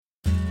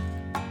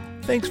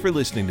Thanks for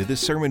listening to this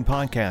sermon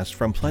podcast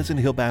from Pleasant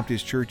Hill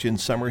Baptist Church in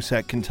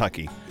Somerset,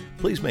 Kentucky.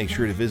 Please make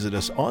sure to visit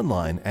us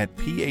online at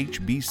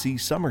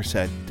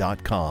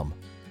phbcsomerset.com.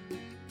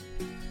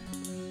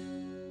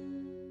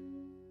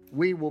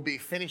 We will be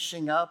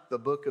finishing up the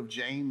book of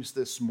James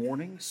this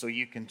morning, so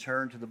you can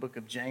turn to the book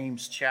of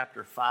James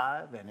chapter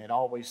 5, and it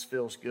always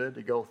feels good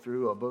to go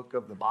through a book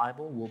of the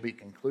Bible. We'll be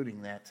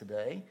concluding that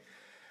today.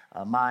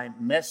 My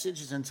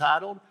message is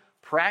entitled,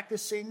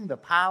 Practicing the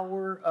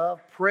Power of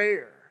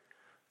Prayer.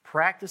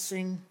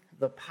 Practicing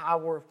the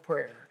power of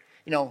prayer.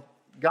 You know,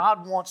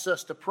 God wants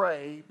us to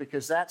pray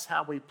because that's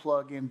how we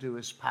plug into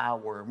His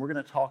power, and we're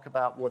going to talk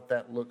about what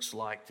that looks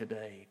like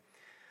today.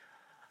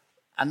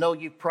 I know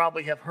you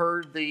probably have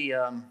heard the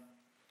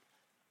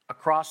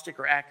acrostic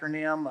or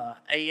acronym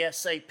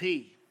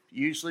ASAP.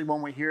 Usually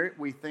when we hear it,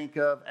 we think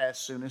of as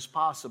soon as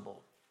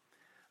possible.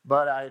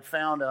 But I had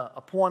found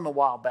a poem a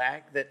while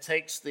back that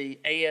takes the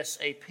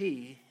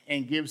ASAP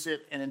and gives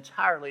it an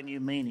entirely new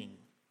meaning.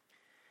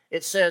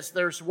 It says,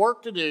 there's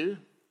work to do,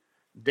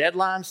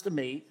 deadlines to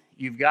meet,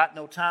 you've got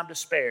no time to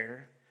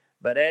spare,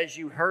 but as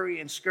you hurry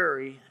and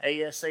scurry,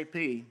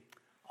 ASAP,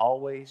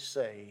 always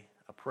say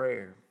a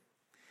prayer.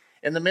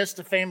 In the midst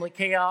of family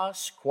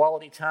chaos,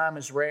 quality time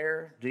is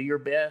rare. Do your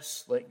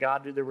best, let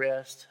God do the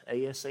rest,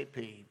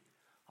 ASAP,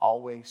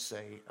 always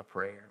say a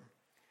prayer.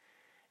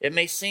 It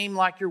may seem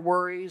like your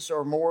worries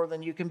are more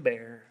than you can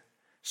bear.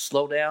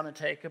 Slow down and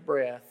take a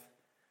breath,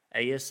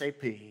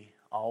 ASAP,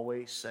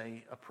 always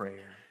say a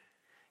prayer.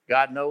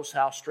 God knows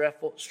how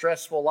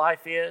stressful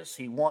life is.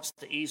 He wants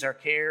to ease our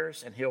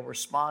cares, and He'll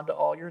respond to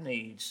all your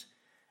needs.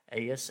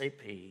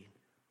 ASAP,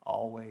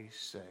 always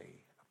say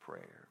a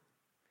prayer.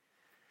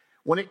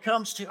 When it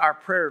comes to our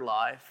prayer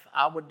life,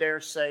 I would dare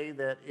say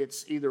that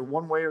it's either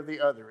one way or the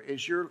other.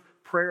 Is your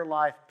prayer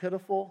life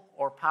pitiful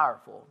or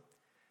powerful?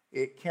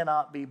 It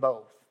cannot be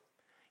both.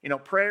 You know,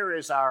 prayer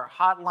is our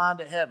hotline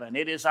to heaven.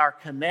 It is our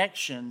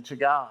connection to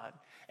God.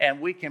 And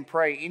we can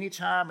pray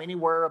anytime,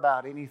 anywhere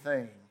about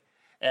anything.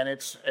 And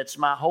it's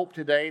my hope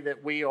today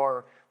that we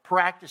are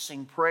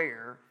practicing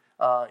prayer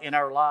in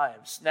our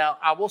lives. Now,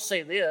 I will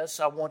say this.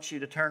 I want you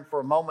to turn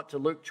for a moment to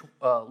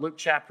Luke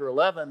chapter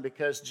 11,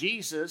 because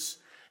Jesus,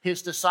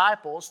 His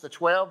disciples, the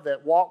 12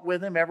 that walked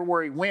with Him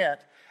everywhere He went,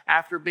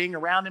 after being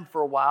around Him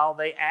for a while,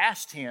 they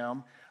asked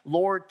Him,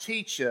 Lord,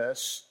 teach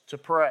us to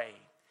pray.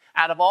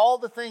 Out of all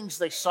the things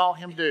they saw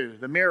Him do,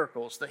 the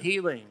miracles, the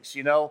healings,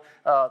 the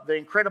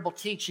incredible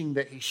teaching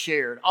that He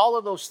shared, all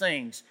of those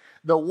things,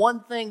 the one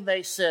thing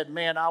they said,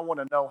 man, I want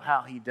to know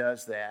how He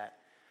does that.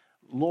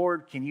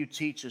 Lord, can you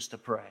teach us to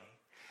pray?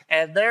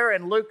 And there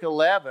in Luke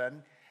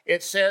 11,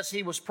 it says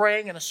He was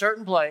praying in a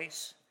certain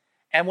place,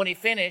 and when He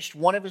finished,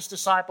 one of His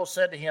disciples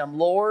said to Him,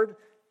 Lord,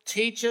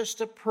 teach us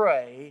to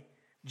pray,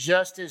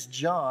 just as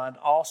John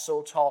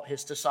also taught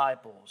his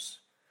disciples.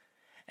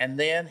 And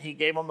then He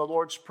gave them the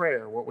Lord's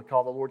Prayer, what we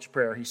call the Lord's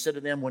Prayer. He said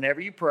to them,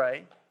 whenever you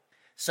pray,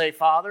 say,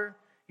 Father,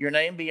 your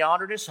name be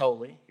honored as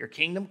holy, your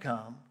kingdom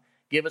come.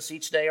 Give us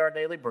each day our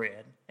daily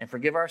bread, and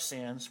forgive our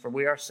sins, for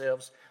we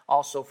ourselves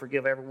also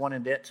forgive everyone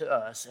in debt to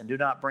us, and do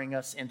not bring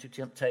us into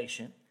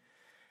temptation.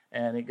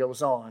 And it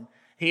goes on.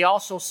 He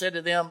also said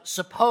to them,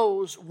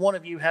 suppose one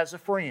of you has a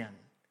friend,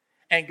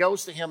 and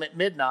goes to him at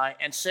midnight,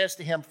 and says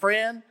to him,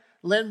 friend,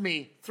 lend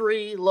me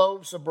 3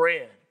 loaves of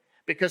bread,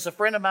 because a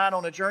friend of mine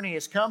on a journey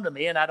has come to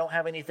me, and I don't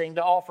have anything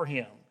to offer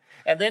him.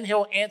 And then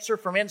he'll answer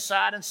from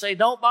inside and say,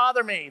 don't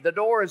bother me. The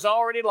door is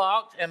already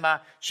locked, and my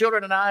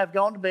children and I have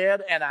gone to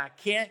bed, and I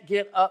can't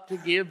get up to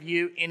give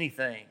you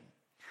anything.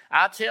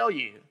 I tell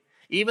you,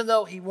 even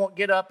though he won't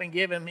get up and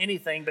give him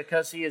anything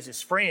because he is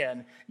his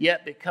friend,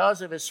 yet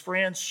because of his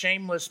friend's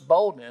shameless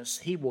boldness,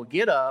 he will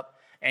get up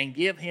and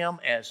give him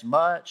as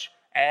much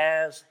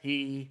as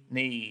he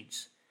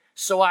needs.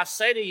 So I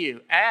say to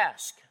you,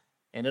 ask,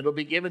 and it'll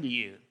be given to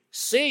you.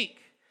 Seek,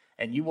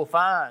 and you will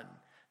find.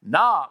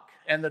 Knock,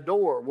 and the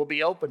door will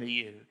be open to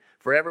you.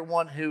 For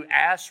everyone who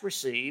asks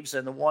receives,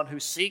 and the one who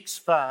seeks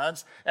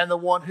finds, and the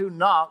one who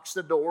knocks,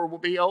 the door will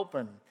be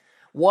open.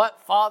 What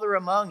father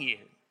among you,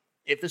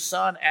 if the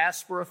son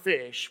asks for a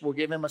fish, will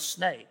give him a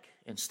snake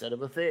instead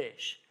of a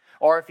fish?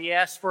 Or if he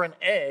asks for an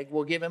egg,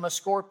 will give him a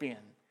scorpion?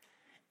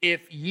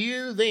 If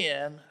you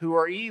then, who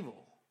are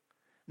evil,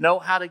 know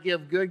how to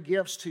give good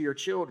gifts to your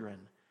children,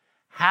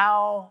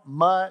 how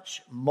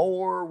much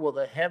more will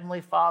the Heavenly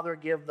Father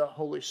give the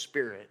Holy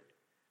Spirit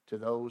to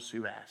those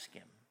who ask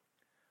Him?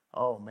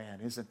 Oh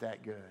man, isn't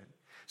that good?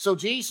 So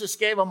Jesus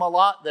gave them a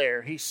lot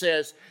there. He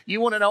says,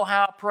 you want to know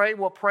how I pray?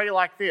 Well, pray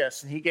like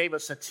this. And He gave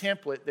us a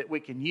template that we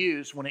can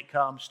use when it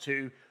comes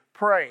to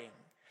praying.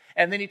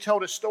 And then He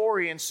told a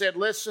story and said,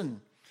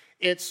 listen,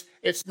 it's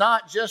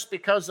not just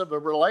because of a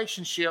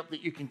relationship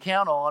that you can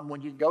count on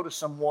when you go to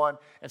someone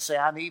and say,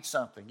 I need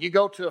something. You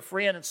go to a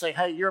friend and say,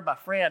 hey, you're my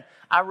friend.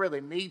 I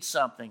really need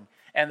something.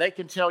 And they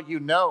can tell you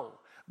no.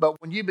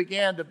 But when you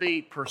begin to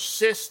be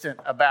persistent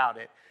about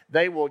it,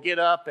 they will get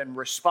up and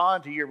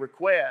respond to your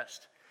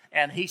request.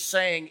 And He's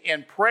saying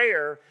in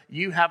prayer,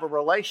 you have a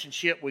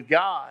relationship with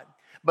God.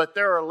 But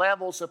there are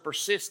levels of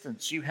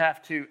persistence. You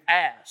have to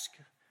ask.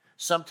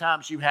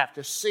 Sometimes you have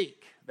to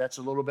seek. That's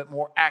a little bit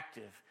more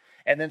active.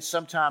 And then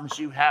sometimes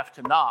you have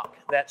to knock.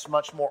 That's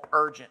much more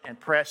urgent and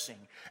pressing.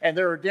 And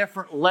there are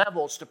different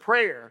levels to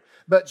prayer.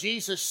 But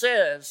Jesus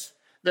says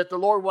that the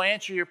Lord will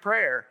answer your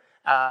prayer.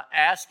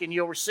 Ask and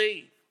you'll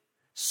receive.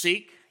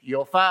 Seek,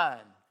 you'll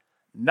find.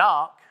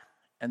 Knock,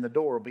 and the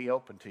door will be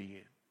open to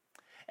you.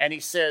 And he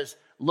says,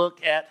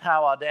 look at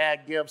how a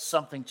dad gives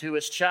something to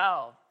his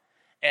child.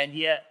 And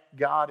yet,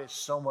 God is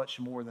so much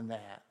more than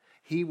that.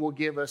 He will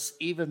give us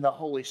even the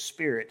Holy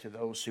Spirit to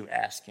those who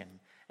ask Him.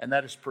 And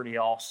that is pretty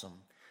awesome.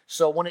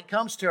 So when it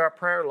comes to our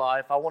prayer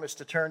life, I want us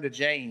to turn to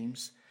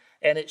James.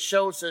 And it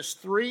shows us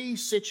 3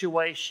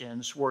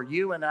 situations where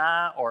you and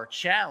I are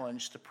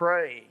challenged to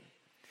pray.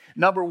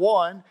 Number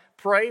 1,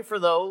 pray for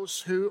those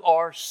who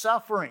are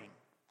suffering.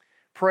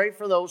 Pray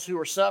for those who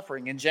are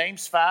suffering. In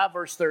James 5,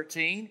 verse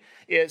 13,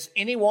 is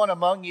anyone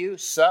among you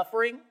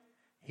suffering?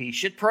 He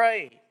should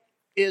pray.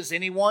 Is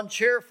anyone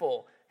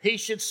cheerful? He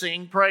should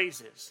sing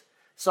praises.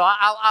 So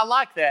I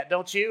like that,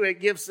 don't you? It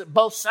gives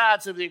both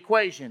sides of the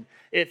equation.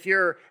 If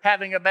you're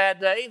having a bad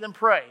day, then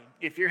pray.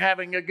 If you're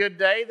having a good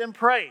day, then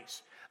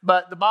praise.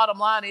 But the bottom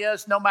line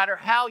is, no matter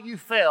how you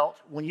felt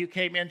when you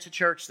came into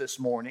church this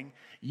morning,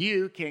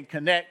 you can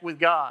connect with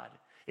God.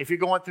 If you're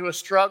going through a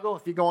struggle,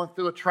 if you're going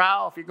through a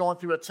trial, if you're going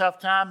through a tough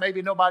time,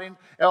 maybe nobody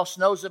else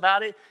knows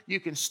about it, you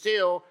can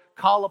still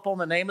call upon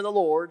the name of the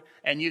Lord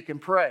and you can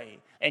pray.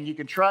 And you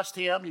can trust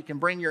Him, you can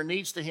bring your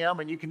needs to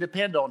Him, and you can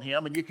depend on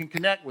Him, and you can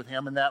connect with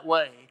Him in that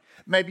way.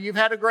 Maybe you've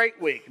had a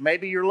great week.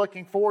 Maybe you're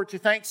looking forward to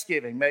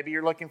Thanksgiving. Maybe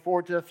you're looking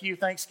forward to a few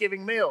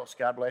Thanksgiving meals.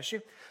 God bless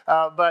you.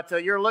 But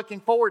you're looking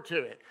forward to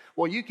it.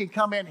 Well, you can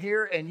come in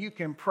here and you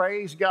can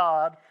praise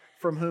God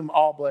from whom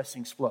all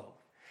blessings flow.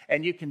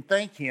 And you can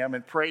thank Him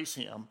and praise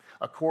Him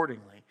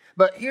accordingly.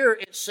 But here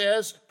it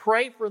says,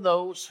 pray for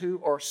those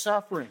who are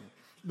suffering.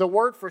 The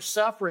word for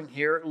suffering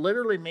here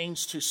literally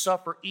means to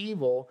suffer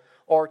evil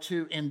or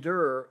to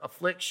endure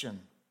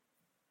affliction.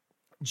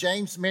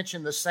 James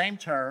mentioned the same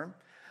term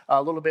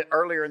a little bit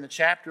earlier in the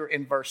chapter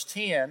in verse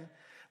 10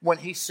 when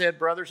he said,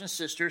 brothers and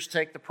sisters,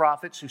 take the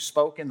prophets who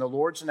spoke in the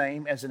Lord's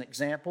name as an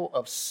example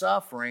of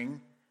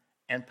suffering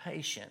and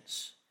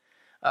patience.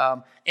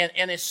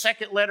 In his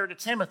second letter to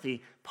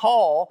Timothy,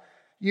 Paul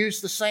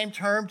used the same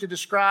term to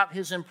describe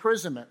his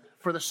imprisonment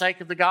for the sake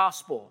of the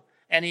gospel.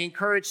 And he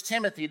encouraged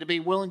Timothy to be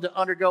willing to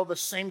undergo the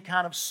same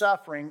kind of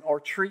suffering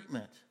or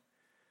treatment.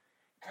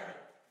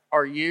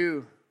 Are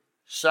you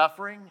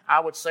suffering? I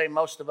would say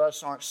most of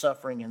us aren't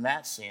suffering in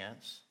that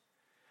sense.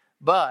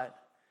 But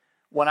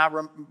when I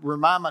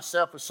remind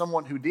myself of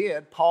someone who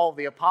did, Paul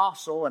the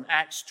Apostle in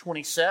Acts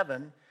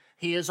 27,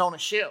 he is on a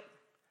ship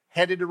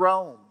headed to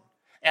Rome.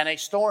 And a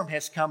storm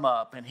has come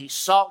up and he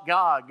sought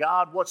God.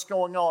 God, what's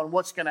going on?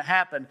 What's going to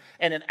happen?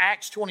 And in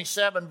Acts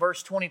 27,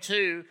 verse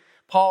 22,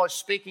 Paul is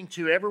speaking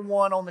to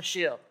everyone on the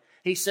ship.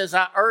 He says,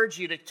 I urge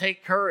you to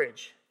take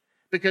courage,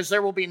 because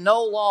there will be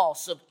no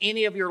loss of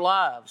any of your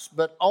lives,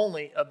 but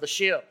only of the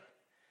ship.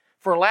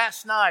 For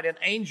last night, an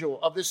angel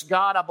of this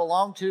God I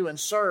belong to and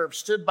serve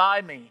stood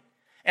by me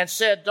and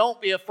said,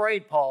 don't be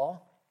afraid,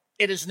 Paul.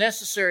 It is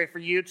necessary for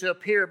you to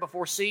appear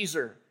before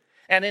Caesar.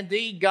 And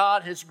indeed,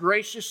 God has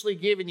graciously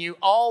given you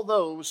all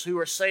those who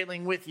are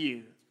sailing with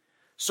you.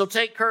 So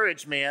take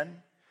courage,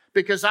 men,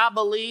 because I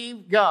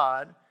believe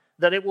God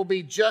that it will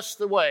be just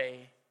the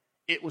way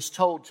it was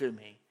told to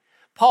me.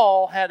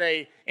 Paul had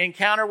an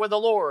encounter with the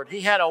Lord.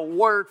 He had a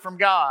word from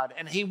God,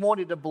 and he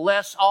wanted to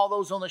bless all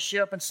those on the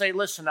ship and say,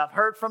 listen, I've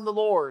heard from the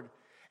Lord,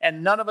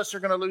 and none of us are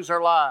going to lose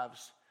our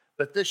lives,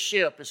 but this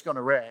ship is going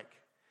to wreck.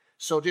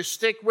 So just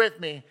stick with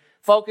me.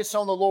 Focus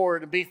on the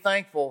Lord and be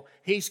thankful.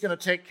 He's going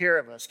to take care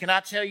of us. Can I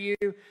tell you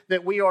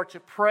that we are to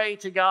pray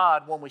to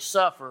God when we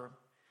suffer,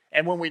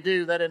 and when we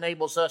do, that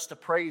enables us to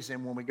praise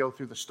Him when we go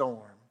through the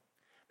storm,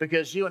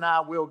 because you and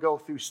I will go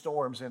through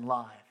storms in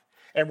life.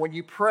 And when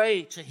you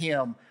pray to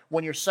Him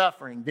when you're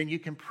suffering, then you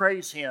can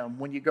praise Him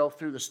when you go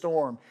through the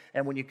storm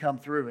and when you come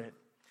through it.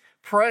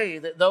 Pray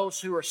that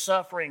those who are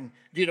suffering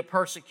due to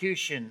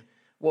persecution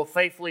will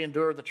faithfully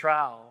endure the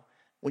trial.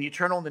 When you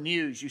turn on the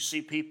news, you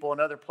see people in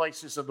other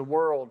places of the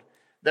world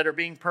that are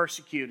being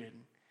persecuted.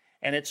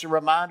 And it's a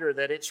reminder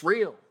that it's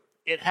real.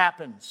 It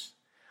happens.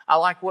 I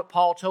like what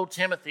Paul told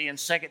Timothy in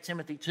 2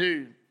 Timothy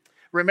 2.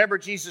 Remember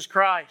Jesus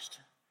Christ,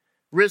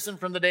 risen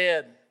from the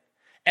dead,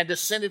 and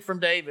descended from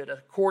David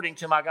according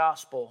to my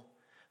gospel,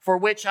 for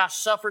which I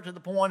suffered to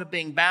the point of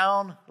being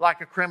bound like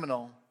a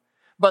criminal.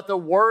 But the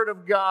word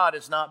of God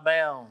is not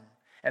bound.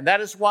 And that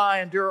is why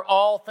I endure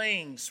all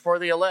things for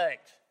the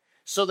elect,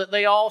 so that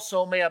they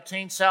also may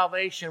obtain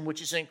salvation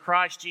which is in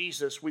Christ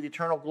Jesus with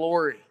eternal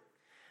glory.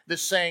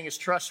 This saying is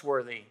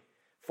trustworthy,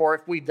 for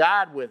if we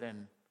died with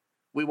Him,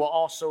 we will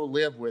also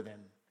live with Him.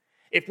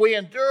 If we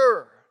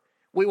endure,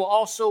 we will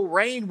also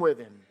reign with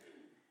Him.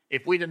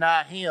 If we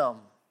deny Him,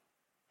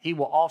 He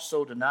will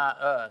also deny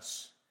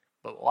us.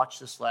 But watch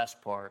this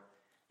last part.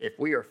 If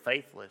we are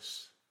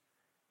faithless,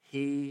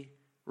 He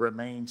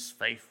remains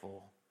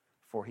faithful,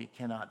 for He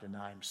cannot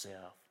deny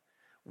Himself.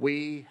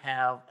 We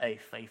have a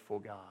faithful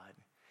God.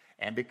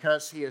 And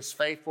because He is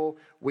faithful,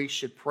 we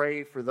should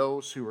pray for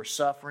those who are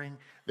suffering,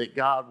 that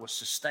God will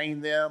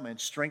sustain them and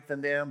strengthen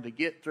them to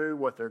get through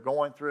what they're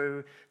going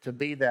through, to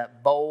be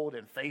that bold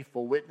and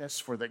faithful witness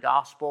for the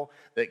gospel,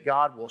 that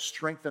God will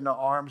strengthen their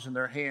arms and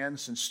their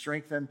hands and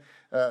strengthen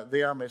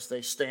them as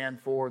they stand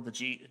for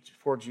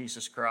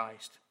Jesus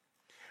Christ.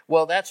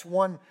 Well, that's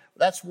one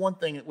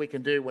thing that we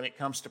can do when it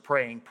comes to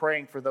praying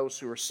for those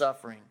who are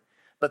suffering.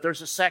 But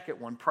there's a second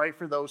one, pray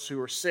for those who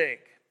are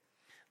sick.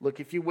 Look,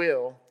 if you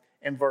will,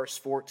 in verse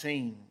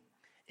 14.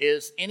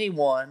 Is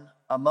anyone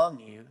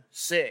among you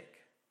sick?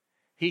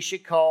 He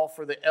should call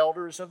for the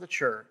elders of the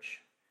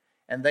church,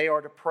 and they are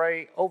to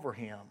pray over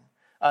him,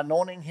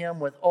 anointing him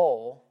with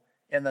oil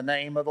in the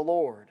name of the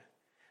Lord.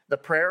 The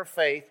prayer of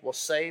faith will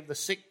save the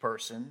sick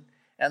person,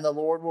 and the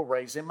Lord will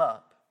raise him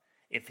up.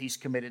 If he's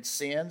committed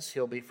sins,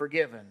 he'll be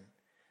forgiven.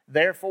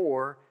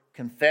 Therefore,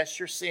 confess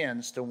your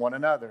sins to one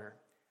another,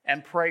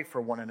 and pray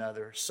for one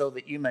another, so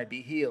that you may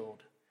be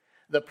healed.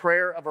 The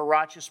prayer of a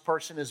righteous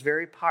person is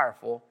very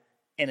powerful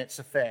in its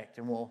effect.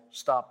 And we'll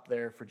stop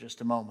there for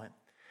just a moment.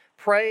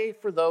 Pray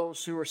for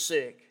those who are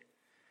sick.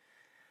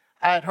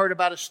 I had heard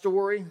about a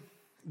story.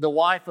 The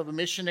wife of a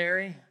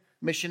missionary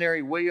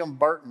William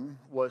Burton,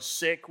 was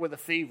sick with a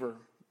fever.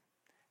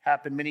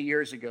 Happened many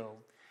years ago.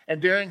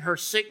 And during her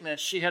sickness,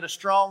 she had a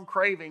strong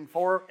craving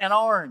for an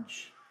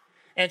orange.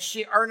 And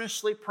she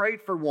earnestly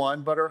prayed for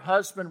one, but her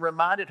husband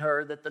reminded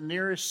her that the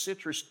nearest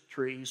citrus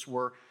trees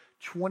were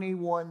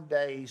 21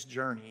 days'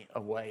 journey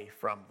away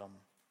from them.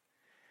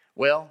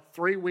 Well,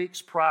 3 weeks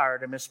prior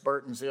to Miss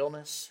Burton's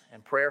illness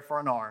and prayer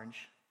for an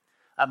orange,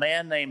 a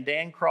man named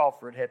Dan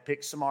Crawford had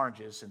picked some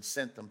oranges and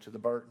sent them to the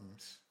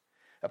Burtons.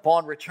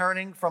 Upon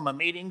returning from a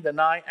meeting the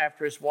night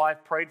after his wife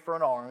prayed for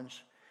an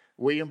orange,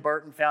 William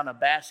Burton found a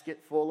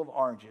basket full of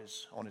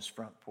oranges on his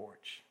front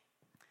porch.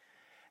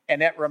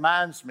 And that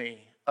reminds me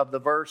of the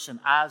verse in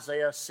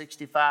Isaiah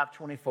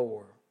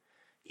 65:24.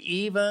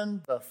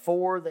 Even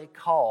before they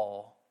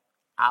call,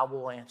 I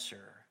will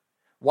answer.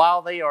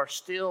 While they are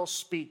still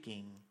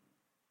speaking,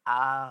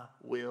 I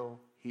will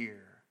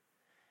hear.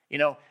 You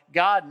know,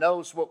 God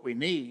knows what we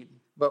need,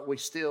 but we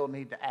still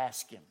need to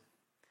ask Him.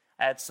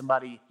 I had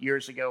somebody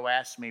years ago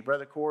ask me,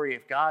 Brother Corey,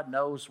 if God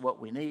knows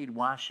what we need,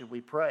 why should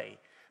we pray?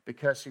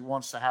 Because He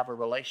wants to have a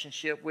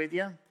relationship with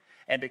you,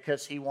 and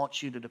because He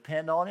wants you to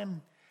depend on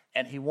Him,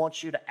 and He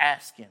wants you to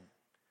ask Him.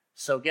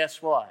 So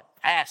guess what?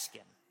 Ask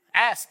Him.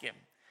 Ask Him.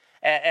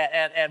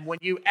 And when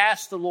you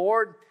ask the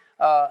Lord,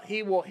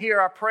 He will hear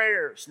our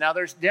prayers. Now,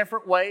 there's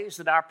different ways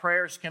that our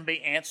prayers can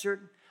be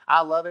answered.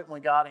 I love it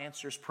when God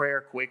answers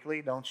prayer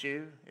quickly, don't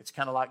you? It's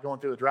kind of like going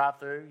through a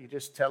drive-thru. You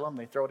just tell them,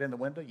 they throw it in the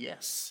window.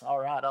 Yes, all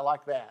right, I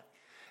like that.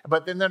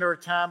 But then there are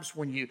times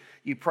when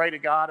you pray to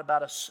God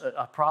about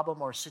a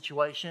problem or a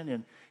situation,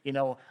 and, you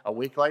know, a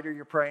week later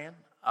you're praying,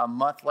 a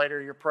month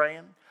later you're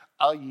praying,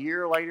 a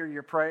year later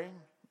you're praying,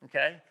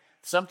 okay?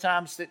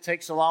 Sometimes it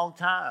takes a long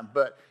time,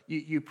 but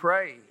you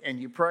pray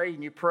and you pray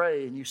and you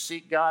pray and you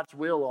seek God's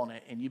will on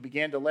it, and you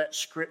begin to let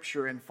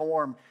Scripture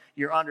inform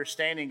your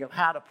understanding of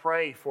how to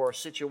pray for a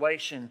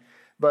situation.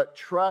 But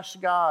trust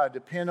God,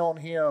 depend on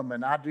Him,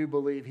 and I do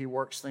believe He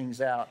works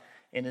things out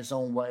in His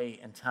own way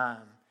and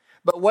time.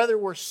 But whether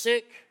we're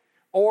sick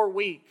or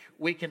weak,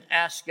 we can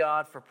ask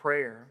God for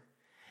prayer.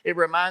 It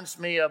reminds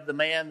me of the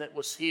man that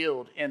was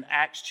healed in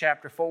Acts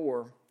chapter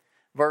 4,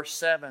 verse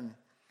 7.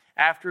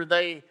 After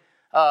they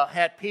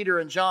had Peter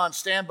and John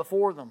stand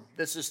before them.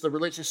 This is the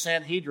religious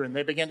Sanhedrin.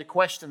 They began to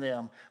question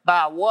them.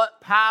 By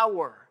what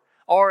power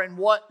or in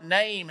what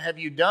name have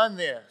you done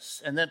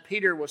this? And then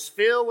Peter was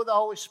filled with the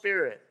Holy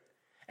Spirit.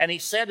 And he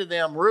said to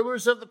them,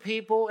 rulers of the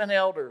people and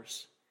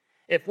elders,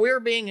 if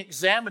we're being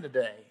examined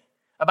today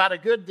about a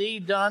good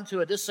deed done to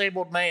a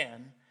disabled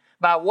man,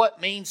 by what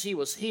means he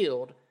was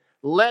healed,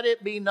 let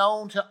it be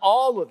known to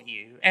all of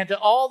you and to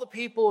all the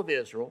people of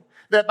Israel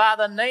that by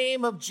the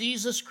name of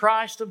Jesus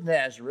Christ of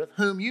Nazareth,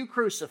 whom you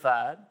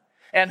crucified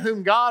and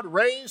whom God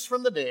raised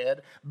from the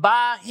dead,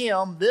 by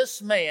Him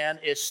this man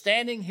is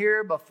standing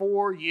here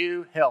before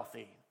you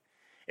healthy.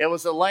 It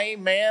was a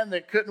lame man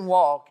that couldn't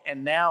walk,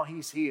 and now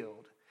he's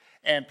healed.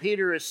 And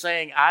Peter is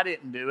saying, I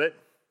didn't do it.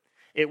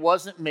 It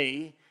wasn't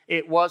me.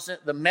 It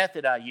wasn't the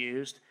method I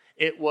used.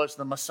 It was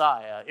the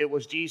Messiah. It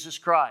was Jesus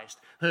Christ,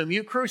 whom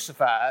you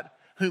crucified,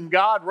 whom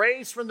God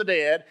raised from the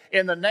dead,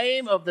 in the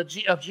name of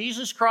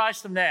Jesus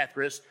Christ of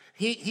Nazareth.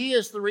 He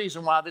is the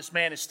reason why this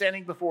man is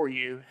standing before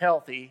you,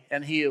 healthy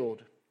and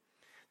healed.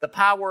 The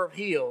power of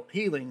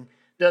healing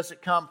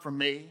doesn't come from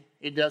me.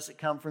 It doesn't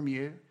come from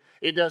you.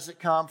 It doesn't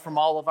come from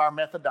all of our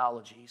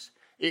methodologies.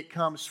 It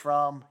comes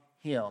from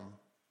Him,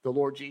 the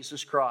Lord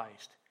Jesus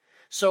Christ.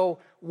 So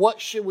what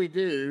should we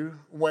do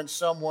when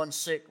someone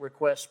sick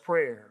requests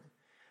prayer?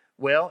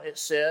 Well, it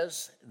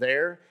says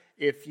there,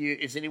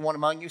 is anyone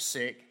among you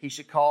sick, he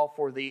should call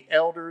for the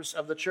elders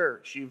of the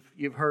church.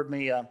 You've heard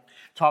me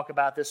talk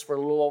about this for a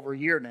little over a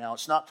year now.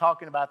 It's not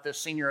talking about the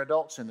senior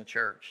adults in the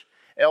church.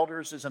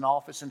 Elders is an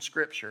office in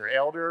Scripture.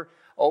 Elder,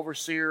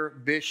 overseer,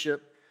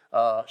 bishop,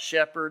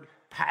 shepherd,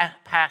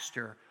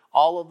 pastor.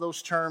 All of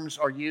those terms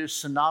are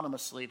used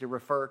synonymously to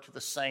refer to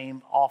the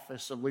same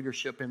office of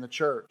leadership in the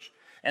church.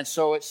 And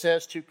so it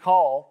says to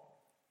call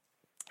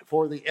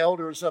for the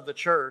elders of the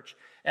church,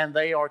 and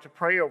they are to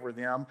pray over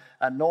them,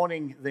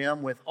 anointing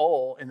them with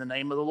oil in the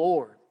name of the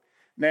Lord.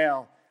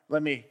 Now,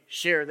 let me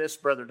share this,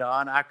 Brother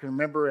Don. I can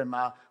remember in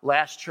my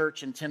last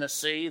church in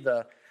Tennessee,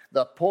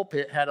 the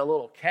pulpit had a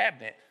little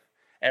cabinet.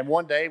 And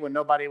one day when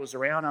nobody was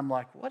around, I'm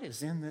like, what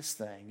is in this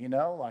thing? You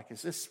know, like,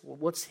 is this,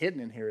 what's hidden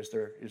in here? Is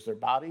there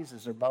bodies?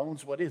 Is there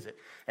bones? What is it?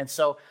 And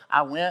so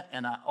I went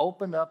and I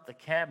opened up the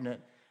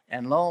cabinet,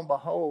 and lo and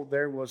behold,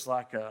 there was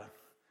like a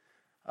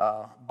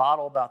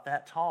bottle about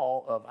that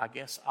tall of, I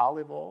guess,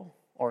 olive oil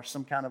or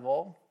some kind of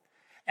oil.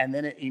 And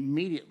then it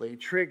immediately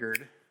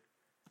triggered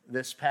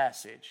this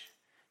passage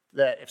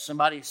that if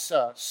somebody's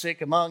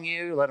sick among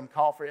you, let them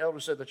call for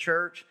elders of the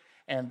church,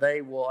 and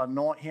they will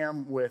anoint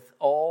him with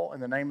oil in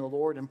the name of the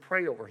Lord and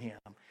pray over him.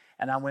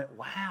 And I went,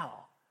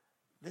 wow,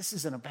 this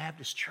is in a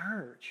Baptist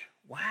church.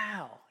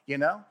 Wow, you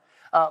know?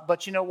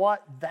 But you know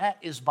what? That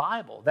is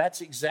Bible.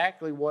 That's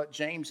exactly what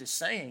James is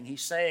saying.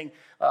 He's saying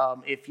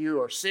if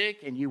you are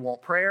sick and you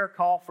want prayer,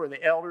 call for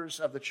the elders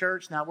of the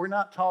church. Now, we're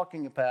not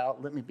talking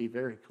about, let me be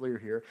very clear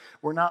here,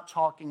 we're not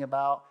talking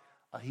about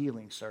a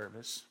healing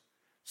service.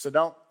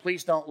 So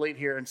please don't leave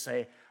here and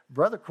say,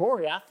 Brother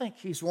Corey, I think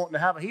he's wanting to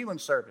have a healing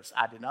service.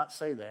 I did not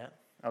say that.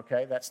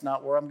 Okay, that's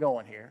not where I'm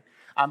going here.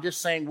 I'm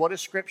just saying, what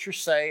does Scripture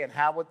say, and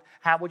how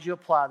would you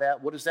apply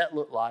that? What does that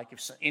look like?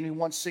 If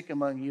anyone's sick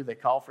among you, they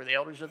call for the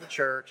elders of the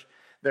church.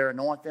 They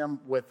anoint them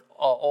with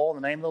oil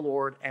in the name of the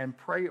Lord and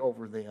pray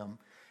over them.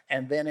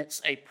 And then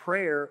it's a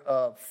prayer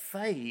of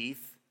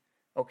faith.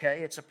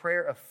 Okay, it's a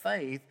prayer of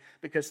faith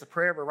because the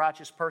prayer of a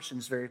righteous person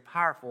is very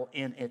powerful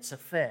in its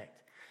effect.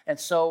 And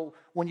so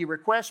when you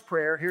request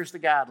prayer, here's the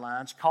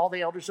guidelines. Call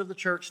the elders of the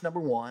church, number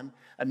one.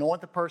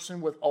 Anoint the person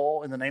with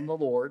oil in the name of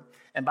the Lord.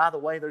 And by the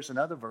way, there's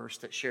another verse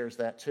that shares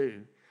that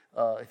too.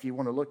 If you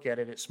want to look at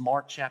it, it's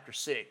Mark chapter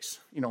 6.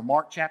 You know,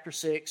 Mark chapter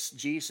 6,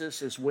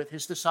 Jesus is with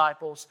his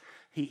disciples.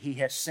 He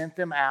has sent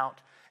them out.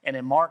 And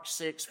in Mark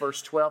 6,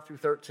 verse 12 through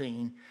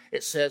 13,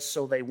 it says,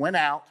 so they went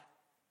out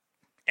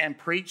and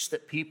preached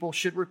that people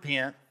should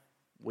repent.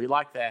 We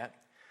like that.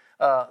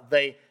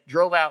 They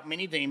drove out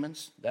many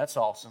demons. That's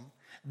awesome.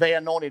 They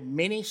anointed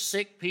many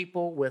sick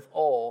people with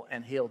oil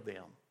and healed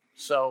them.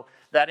 So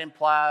that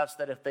implies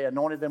that if they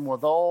anointed them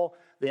with oil,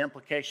 the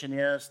implication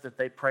is that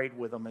they prayed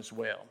with them as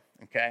well.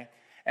 Okay?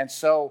 And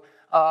so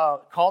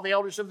call the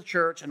elders of the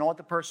church, anoint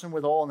the person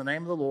with oil in the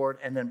name of the Lord,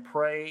 and then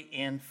pray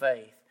in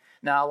faith.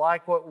 Now, I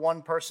like what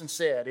one person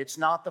said. It's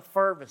not the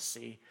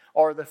fervency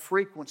or the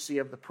frequency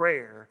of the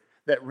prayer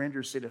that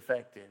renders it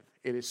effective.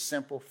 It is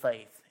simple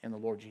faith in the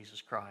Lord Jesus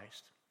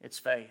Christ. It's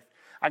faith.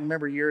 I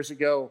remember years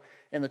ago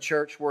in the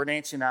church where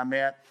Nancy and I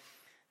met,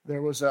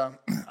 there was a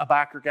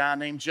biker guy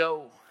named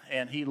Joe,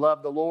 and he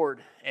loved the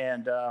Lord.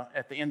 And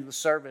at the end of the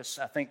service,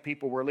 I think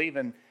people were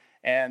leaving,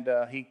 and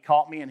he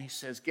caught me and he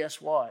says,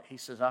 guess what? He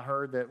says, I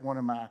heard that one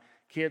of my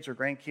kids or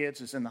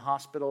grandkids is in the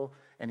hospital,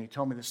 and he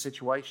told me the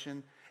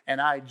situation.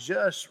 And I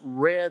just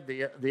read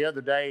the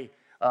other day,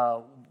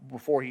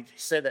 before he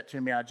said that to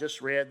me, I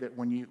just read that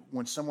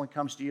when someone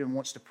comes to you and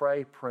wants to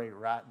pray, pray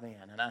right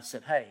then. And I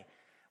said, hey,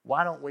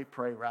 why don't we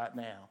pray right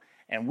now?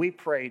 And we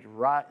prayed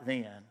right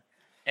then.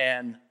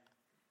 And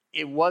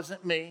it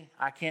wasn't me.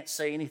 I can't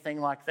say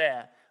anything like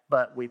that.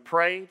 But we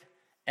prayed,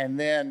 and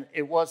then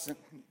it wasn't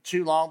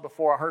too long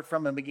before I heard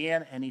from him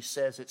again, and he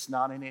says it's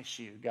not an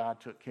issue.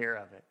 God took care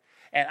of it.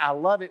 And I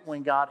love it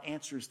when God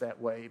answers that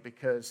way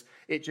because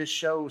it just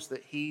shows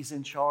that he's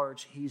in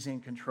charge, he's in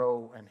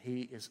control, and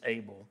he is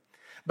able.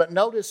 But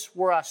notice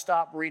where I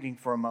stopped reading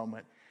for a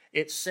moment.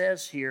 It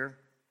says here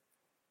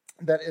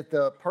that if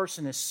the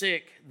person is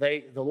sick,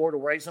 the Lord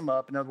will raise them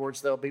up. In other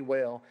words, they'll be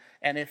well.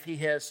 And if he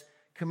has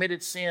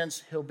committed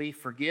sins, he'll be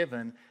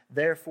forgiven.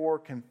 Therefore,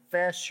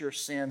 confess your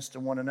sins to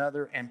one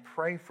another and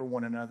pray for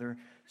one another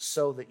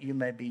so that you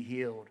may be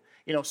healed.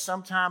 You know,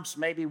 sometimes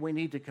maybe we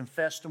need to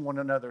confess to one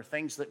another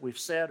things that we've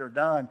said or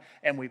done,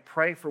 and we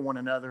pray for one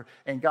another,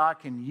 and God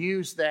can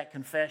use that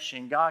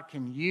confession. God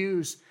can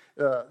use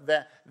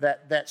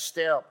that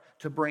step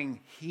to bring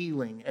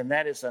healing, and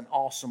that is an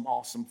awesome,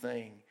 awesome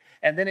thing.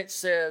 And then it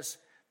says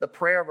the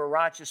prayer of a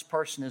righteous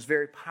person is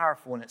very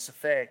powerful in its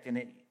effect, and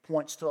it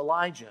points to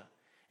Elijah.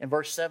 In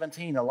verse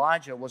 17,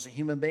 Elijah was a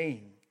human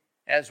being,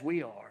 as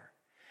we are,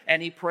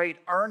 and he prayed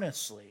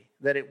earnestly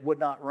that it would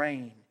not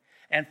rain.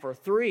 And for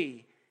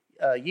 3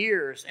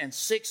 years and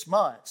 6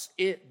 months,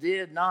 it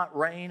did not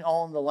rain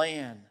on the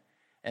land.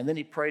 And then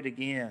he prayed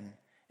again,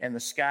 and the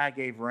sky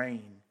gave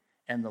rain,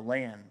 and the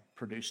land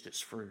produced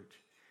its fruit.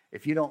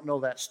 If you don't know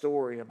that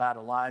story about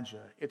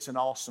Elijah, it's an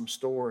awesome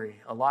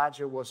story.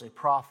 Elijah was a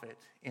prophet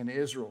in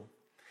Israel,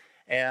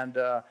 and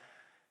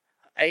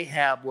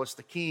Ahab was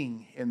the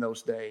king in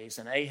those days,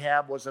 and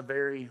Ahab was a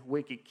very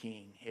wicked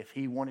king. If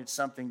he wanted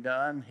something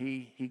done,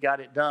 he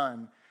got it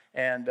done.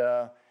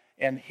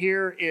 And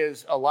here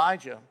is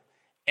Elijah,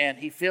 and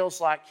he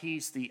feels like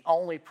he's the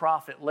only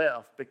prophet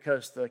left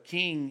because the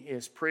king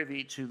is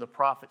privy to the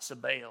prophets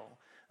of Baal.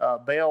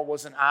 Baal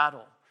was an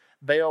idol.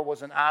 Baal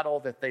was an idol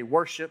that they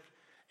worshiped,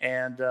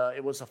 and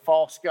it was a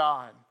false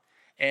god.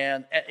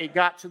 And it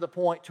got to the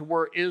point to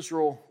where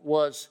Israel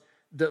was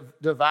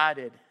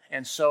divided.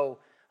 And so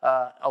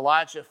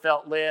Elijah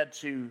felt led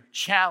to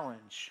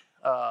challenge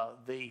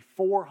the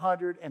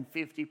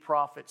 450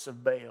 prophets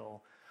of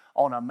Baal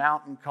on a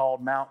mountain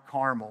called Mount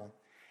Carmel.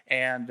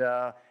 And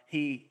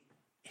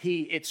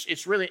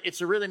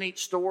it's a really neat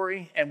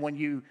story. And when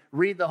you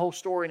read the whole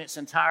story in its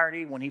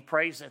entirety, when he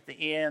prays at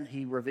the end,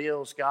 he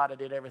reveals, God, I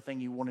did everything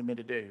you wanted me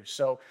to do.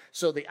 So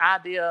the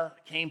idea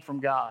came from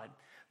God.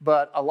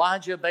 But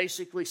Elijah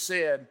basically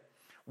said,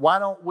 why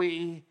don't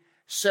we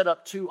set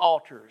up 2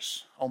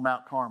 altars on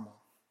Mount Carmel?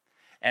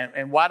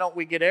 And why don't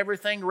we get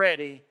everything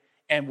ready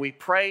and we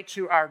pray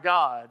to our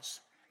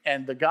gods,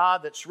 and the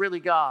God that's really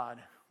God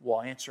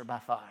will answer by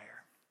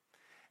fire.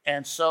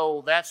 And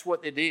so that's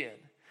what they did.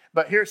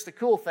 But here's the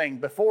cool thing.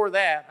 Before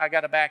that, I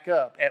got to back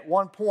up. At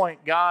one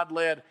point, God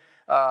led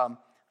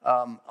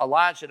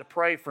Elijah to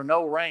pray for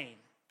no rain,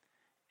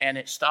 and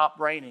it stopped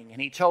raining.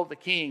 And he told the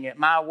king, at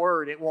my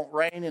word, it won't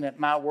rain, and at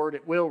my word,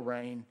 it will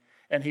rain.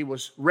 And he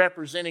was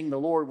representing the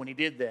Lord when he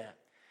did that.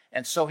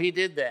 And so he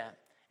did that,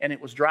 and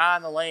it was dry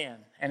in the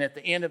land. And at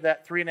the end of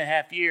that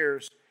 3.5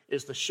 years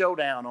is the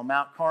showdown on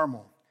Mount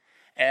Carmel.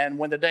 And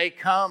when the day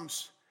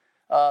comes,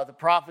 the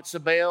prophets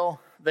of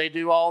Baal, they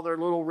do all their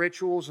little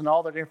rituals and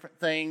all their different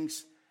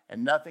things,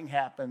 and nothing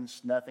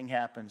happens, nothing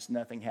happens,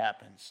 nothing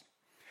happens.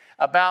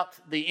 About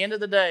the end of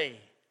the day,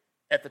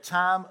 at the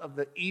time of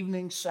the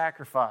evening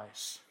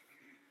sacrifice,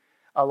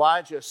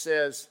 Elijah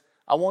says,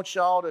 I want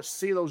y'all to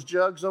see those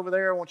jugs over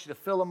there. I want you to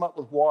fill them up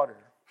with water.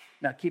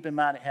 Now, keep in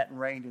mind, it hadn't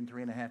rained in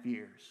 3.5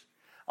 years.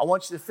 I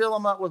want you to fill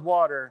them up with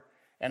water,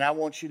 and I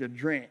want you to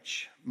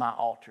drench my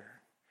altar.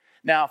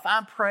 Now, if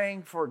I'm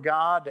praying for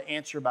God to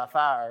answer by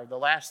fire, the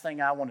last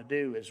thing I want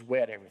to do is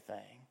wet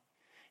everything.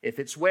 If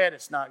it's wet,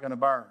 it's not going to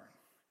burn.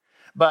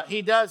 But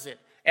he does it,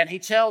 and he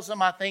tells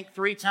them, I think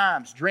 3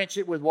 times, drench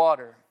it with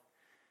water.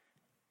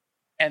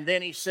 And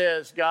then he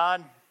says,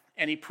 God,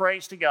 and he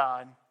prays to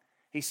God.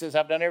 He says,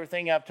 I've done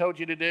everything I've told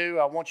you to do.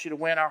 I want you to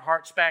win our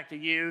hearts back to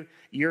you.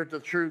 You're the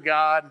true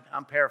God.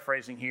 I'm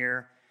paraphrasing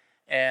here.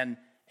 And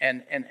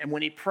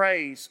when he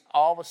prays,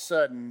 all of a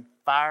sudden,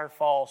 fire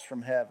falls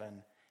from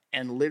heaven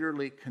and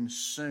literally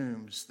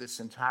consumes this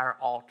entire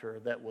altar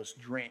that was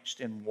drenched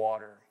in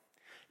water.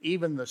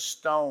 Even the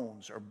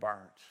stones are burnt.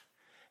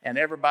 And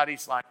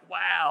everybody's like,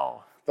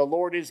 wow, the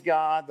Lord is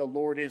God, the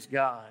Lord is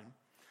God.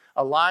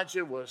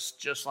 Elijah was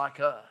just like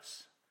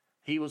us.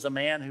 He was a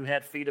man who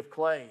had feet of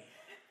clay,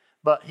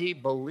 but he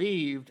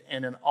believed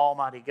in an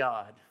almighty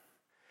God.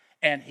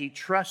 And he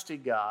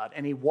trusted God,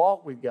 and he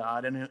walked with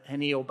God,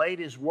 and he obeyed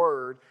his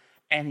word,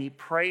 and he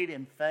prayed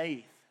in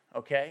faith,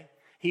 okay?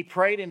 He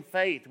prayed in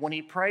faith. When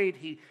he prayed,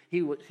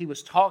 he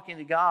was talking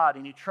to God,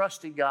 and he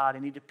trusted God,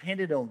 and he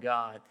depended on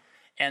God.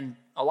 And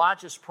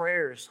Elijah's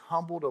prayers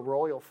humbled a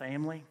royal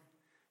family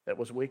that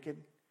was wicked.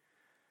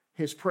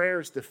 His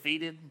prayers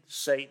defeated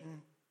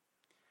Satan,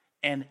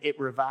 and it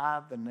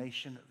revived the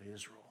nation of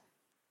Israel.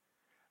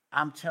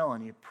 I'm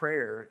telling you,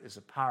 prayer is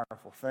a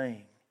powerful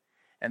thing.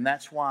 And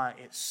that's why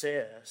it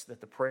says that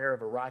the prayer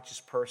of a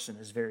righteous person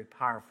is very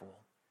powerful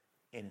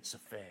in its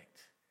effect.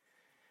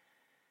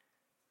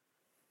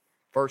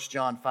 1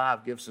 John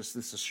 5 gives us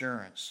this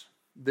assurance.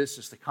 This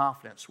is the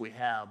confidence we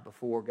have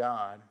before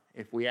God.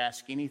 If we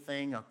ask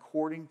anything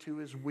according to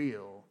his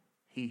will,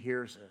 he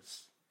hears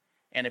us.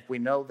 And if we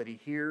know that he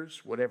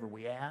hears whatever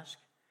we ask,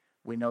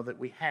 we know that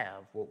we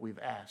have what we've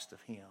asked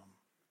of him.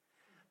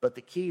 But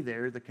the key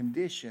there, the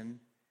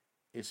condition,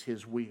 is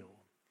his will.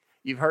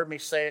 You've heard me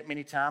say it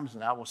many times,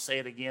 and I will say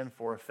it again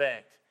for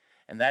effect.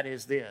 And that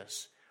is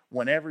this.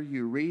 Whenever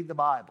you read the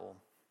Bible,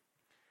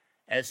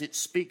 as it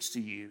speaks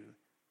to you,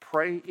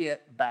 pray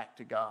it back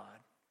to God.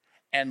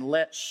 And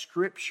let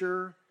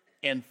Scripture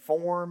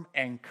inform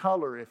and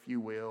color, if you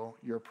will,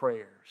 your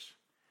prayers.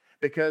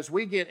 Because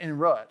we get in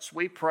ruts.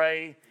 We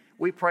pray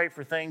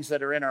for things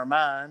that are in our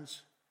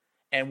minds,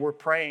 and we're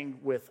praying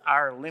with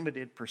our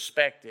limited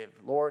perspective.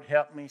 Lord,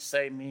 help me,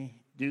 save me,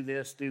 do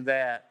this, do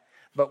that.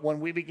 But when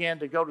we begin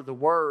to go to the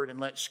Word and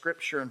let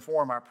Scripture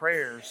inform our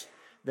prayers,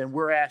 then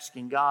we're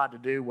asking God to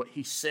do what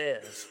he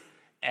says.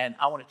 And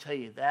I want to tell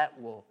you,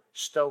 that will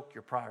stoke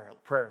your prayer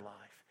life.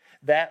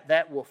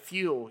 That will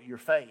fuel your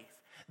faith.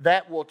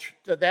 That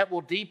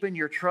will deepen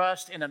your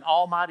trust in an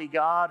almighty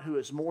God who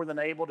is more than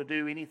able to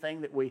do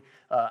anything that we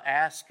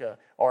ask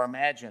or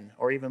imagine,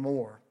 or even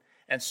more.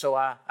 And so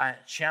I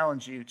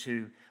challenge you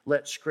to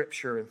let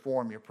Scripture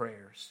inform your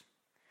prayers.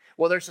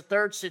 Well, there's a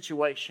third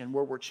situation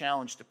where we're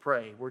challenged to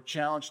pray. We're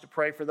challenged to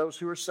pray for those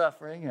who are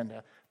suffering and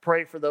to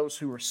pray for those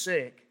who are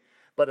sick.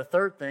 But a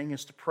third thing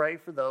is to pray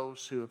for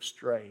those who have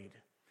strayed.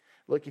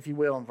 Look, if you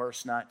will, in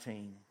verse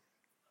 19.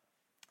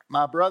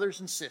 My brothers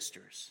and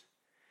sisters,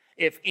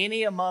 if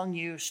any among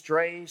you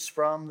strays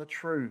from the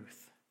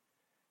truth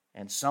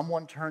and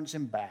someone turns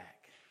him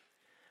back,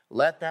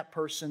 let that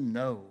person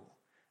know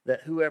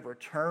that whoever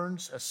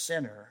turns a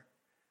sinner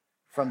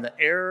from the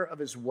error of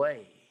his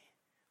way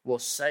will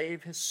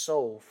save his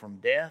soul from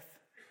death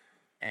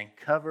and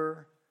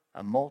cover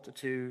a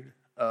multitude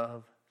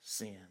of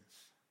sins.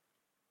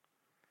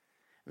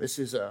 This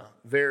is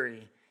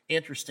very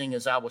interesting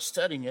as I was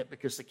studying it,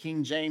 because the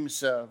King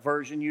James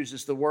Version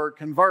uses the word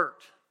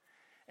convert.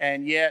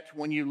 And yet,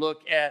 when you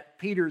look at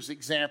Peter's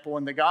example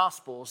in the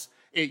Gospels,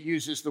 it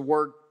uses the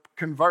word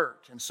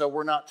convert. And so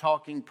we're not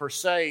talking per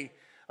se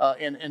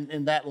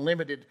in that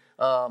limited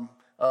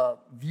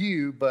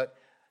view, but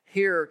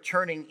here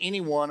turning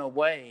anyone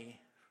away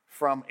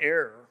from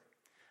error.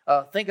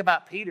 Think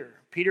about Peter.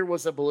 Peter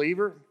was a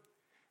believer.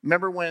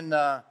 Remember when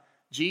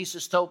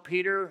Jesus told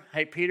Peter,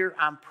 "Hey, Peter,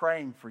 I'm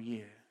praying for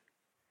you.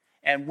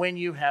 And when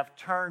you have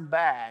turned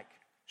back,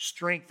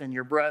 strengthen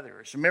your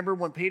brothers." Remember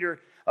when Peter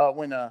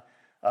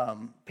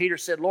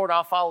said, "Lord,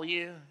 I'll follow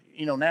you,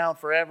 now and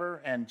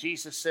forever." And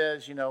Jesus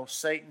says,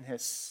 "Satan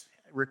has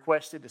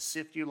requested to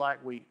sift you like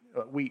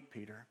wheat,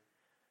 Peter,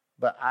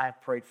 but I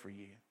have prayed for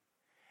you.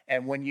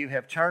 And when you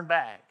have turned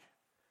back,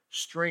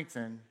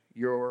 strengthen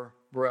your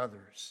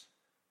brothers."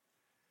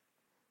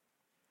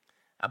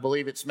 I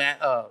believe it's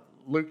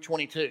Luke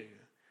 22,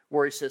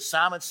 where he says,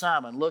 "Simon,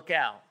 Simon, look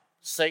out.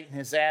 Satan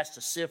has asked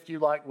to sift you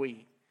like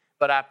wheat,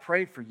 but I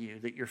prayed for you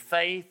that your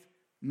faith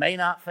may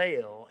not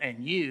fail,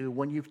 and you,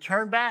 when you've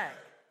turned back,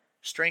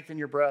 strengthen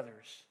your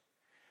brothers."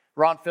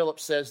 Ron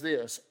Phillips says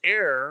this: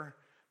 "Error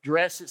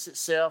dresses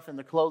itself in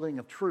the clothing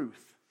of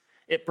truth.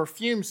 It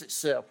perfumes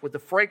itself with the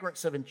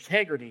fragrance of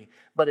integrity,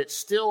 but it's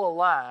still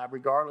alive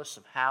regardless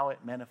of how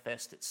it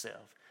manifests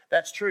itself."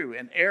 That's true.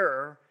 And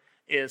error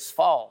is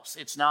false.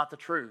 It's not the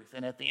truth.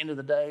 And at the end of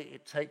the day,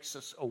 it takes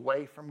us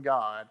away from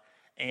God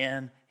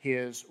and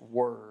His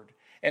Word.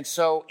 And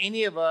so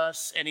any of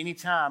us at any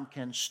time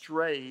can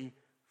stray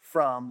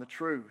from the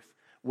truth.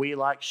 We,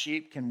 like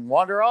sheep, can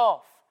wander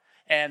off.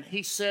 And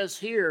he says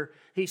here,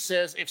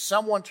 if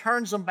someone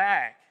turns them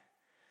back,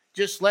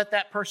 just let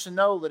that person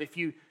know that if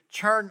you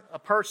turn a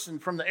person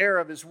from the error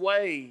of his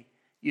way,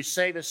 you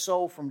save his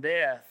soul from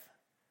death,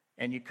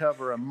 and you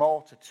cover a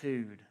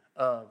multitude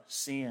of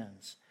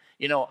sins.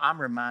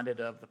 I'm reminded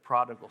of the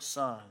prodigal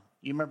son.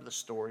 You remember the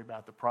story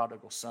about the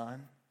prodigal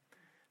son?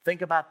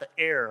 Think about the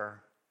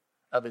error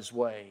of his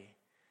way.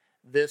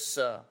 This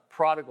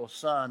prodigal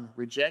son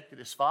rejected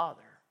his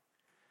father.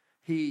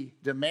 He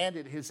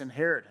demanded his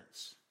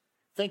inheritance.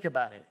 Think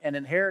about it. An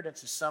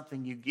inheritance is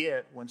something you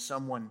get when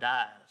someone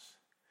dies.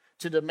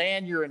 To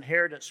demand your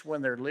inheritance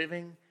when they're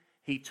living,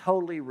 he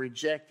totally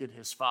rejected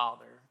his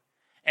father,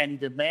 and he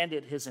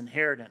demanded his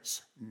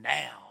inheritance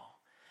now.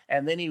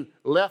 And then he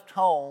left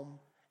home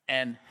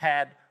and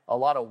had a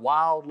lot of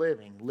wild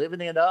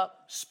living it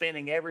up,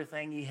 spending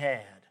everything he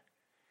had.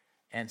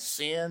 And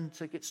sin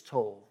took its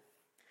toll,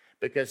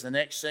 because the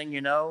next thing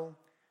you know,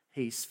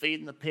 he's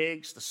feeding the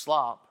pigs the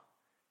slop,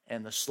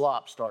 and the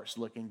slop starts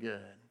looking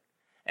good.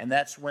 And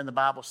that's when the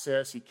Bible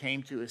says he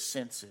came to his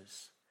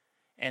senses,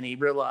 and he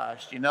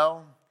realized,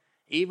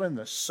 even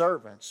the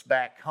servants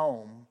back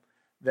home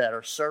that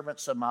are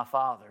servants of my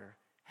father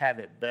have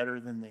it better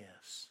than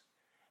this.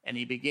 And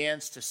he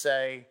begins to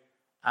say,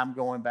 "I'm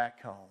going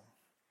back home."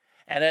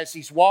 And as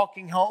he's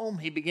walking home,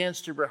 he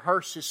begins to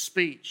rehearse his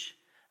speech.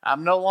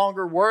 "I'm no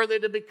longer worthy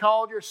to be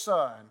called your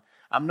son.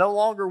 I'm no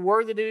longer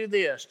worthy to do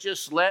this.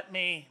 Just let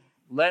me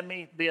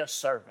be a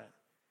servant.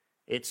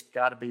 It's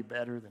got to be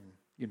better than,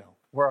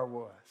 where I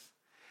was."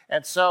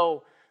 And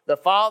so the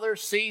father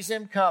sees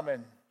him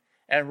coming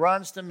and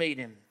runs to meet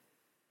him.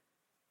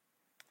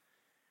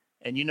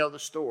 And you know the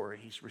story.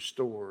 He's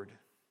restored.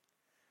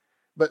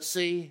 But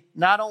see,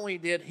 not only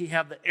did he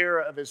have the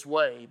error of his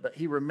way, but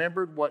he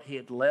remembered what he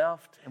had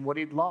left and what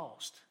he'd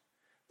lost.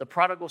 The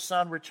prodigal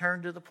son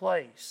returned to the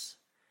place.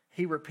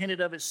 He repented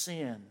of his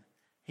sin.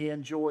 He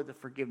enjoyed the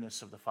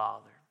forgiveness of the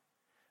Father.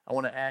 I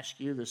want to ask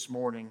you this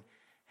morning,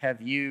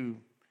 have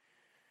you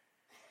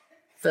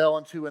fell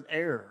into an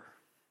error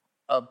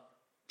of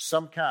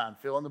some kind,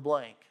 fill in the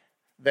blank,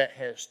 that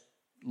has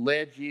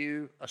led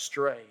you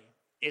astray?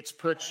 It's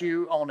put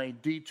you on a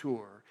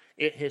detour.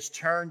 It has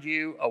turned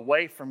you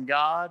away from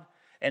God.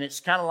 And it's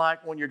kind of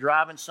like when you're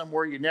driving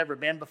somewhere you've never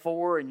been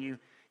before, and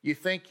you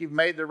think you've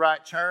made the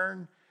right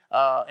turn.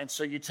 And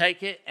so you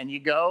take it and you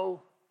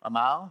go a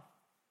mile,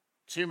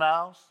 2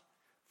 miles.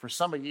 For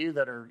some of you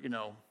that are,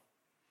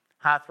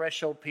 high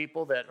threshold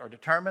people that are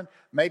determined,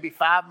 maybe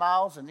 5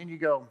 miles, and then you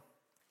go,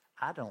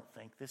 "I don't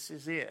think this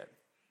is it.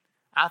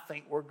 I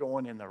think we're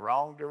going in the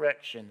wrong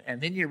direction."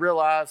 And then you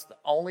realize the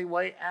only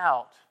way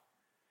out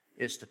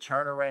is to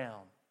turn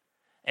around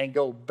and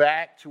go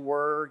back to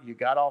where you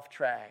got off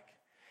track.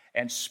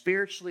 And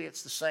spiritually,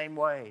 it's the same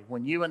way.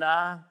 When you and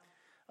I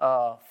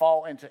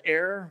fall into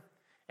error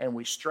and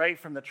we stray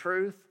from the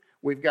truth,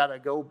 we've got to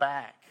go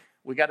back.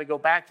 We've got to go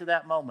back to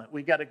that moment.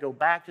 We've got to go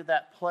back to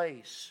that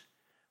place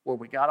where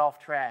we got off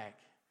track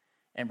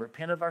and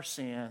repent of our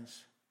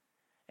sins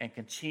and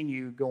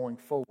continue going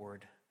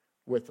forward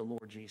with the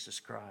Lord Jesus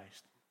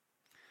Christ.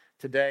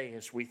 Today,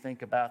 as we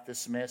think about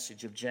this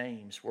message of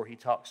James, where he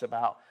talks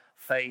about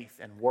faith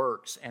and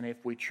works, and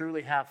if we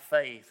truly have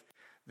faith,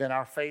 then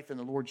our faith in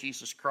the Lord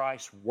Jesus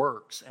Christ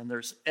works, and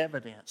there's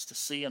evidence to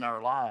see in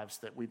our lives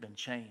that we've been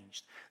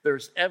changed.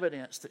 There's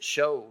evidence that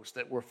shows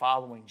that we're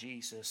following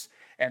Jesus.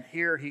 And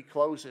here he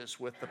closes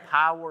with the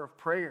power of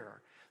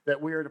prayer,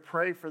 that we are to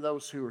pray for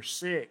those who are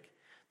sick,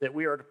 that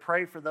we are to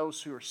pray for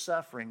those who are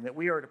suffering, that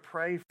we are to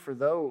pray for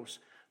those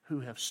who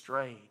have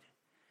strayed.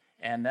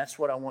 And that's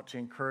what I want to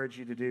encourage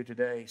you to do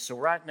today. So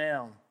right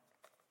now,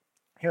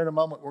 here in a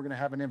moment, we're going to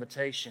have an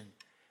invitation.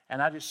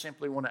 And I just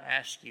simply want to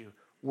ask you,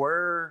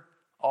 where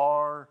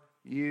are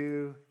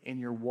you in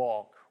your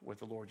walk with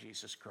the Lord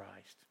Jesus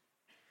Christ?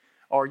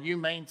 Are you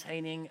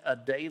maintaining a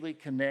daily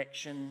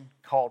connection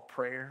called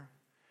prayer,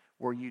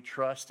 where you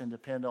trust and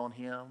depend on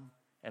Him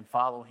and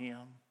follow Him?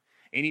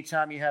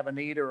 Anytime you have a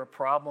need or a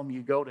problem,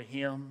 you go to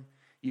Him,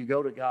 you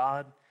go to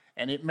God,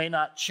 and it may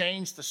not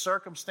change the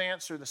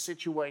circumstance or the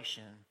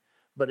situation,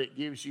 but it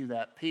gives you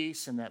that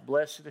peace and that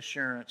blessed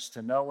assurance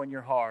to know in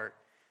your heart,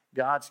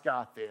 God's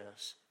got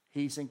this,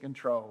 He's in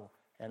control,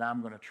 and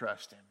I'm going to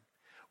trust Him.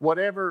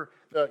 Whatever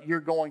you're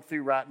going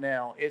through right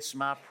now, it's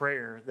my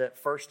prayer that,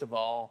 first of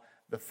all,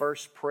 the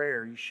first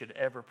prayer you should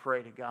ever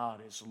pray to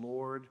God is,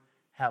 Lord,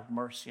 have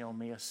mercy on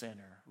me, a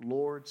sinner.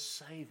 Lord,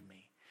 save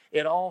me.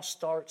 It all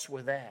starts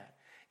with that.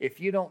 If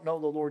you don't know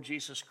the Lord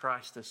Jesus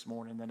Christ this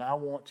morning, then I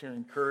want to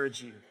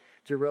encourage you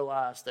to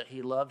realize that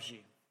He loves you,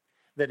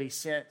 that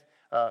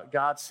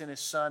God sent His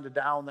Son to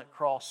die on that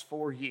cross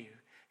for you.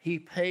 He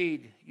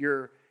paid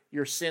your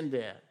sin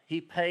debt.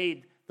 He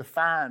paid the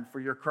fine for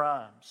your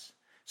crimes,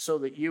 so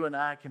that you and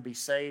I can be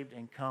saved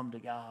and come to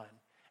God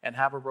and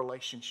have a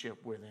relationship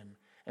with Him.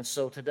 And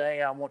so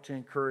today I want to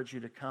encourage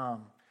you to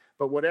come.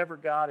 But whatever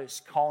God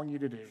is calling you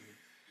to do,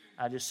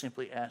 I just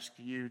simply ask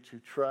you to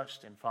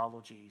trust and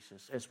follow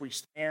Jesus. As we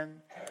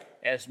stand,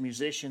 as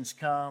musicians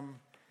come,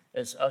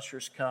 as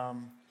ushers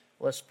come,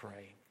 let's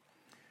pray.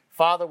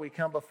 Father, we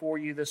come before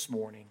you this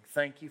morning.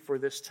 Thank you for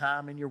this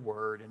time in your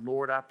word. And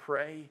Lord, I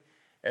pray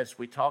as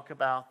we talk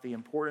about the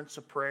importance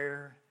of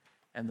prayer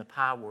and the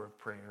power of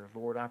prayer,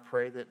 Lord, I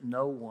pray that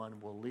no one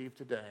will leave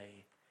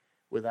today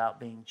without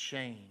being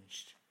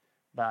changed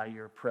by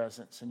your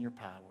presence and your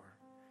power.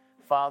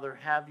 Father,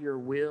 have your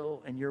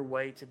will and your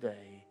way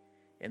today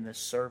in this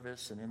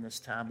service and in this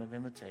time of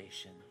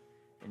invitation.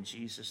 In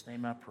Jesus'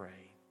 name I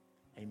pray.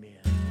 Amen.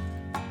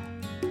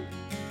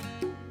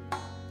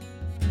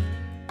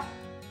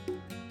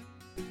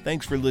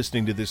 Thanks for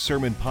listening to this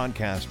sermon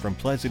podcast from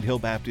Pleasant Hill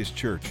Baptist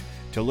Church.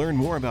 To learn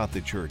more about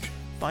the church,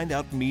 find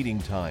out meeting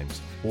times,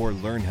 or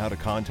learn how to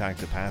contact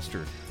the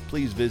pastor,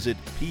 please visit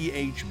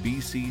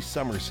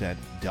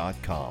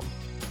phbcsomerset.com.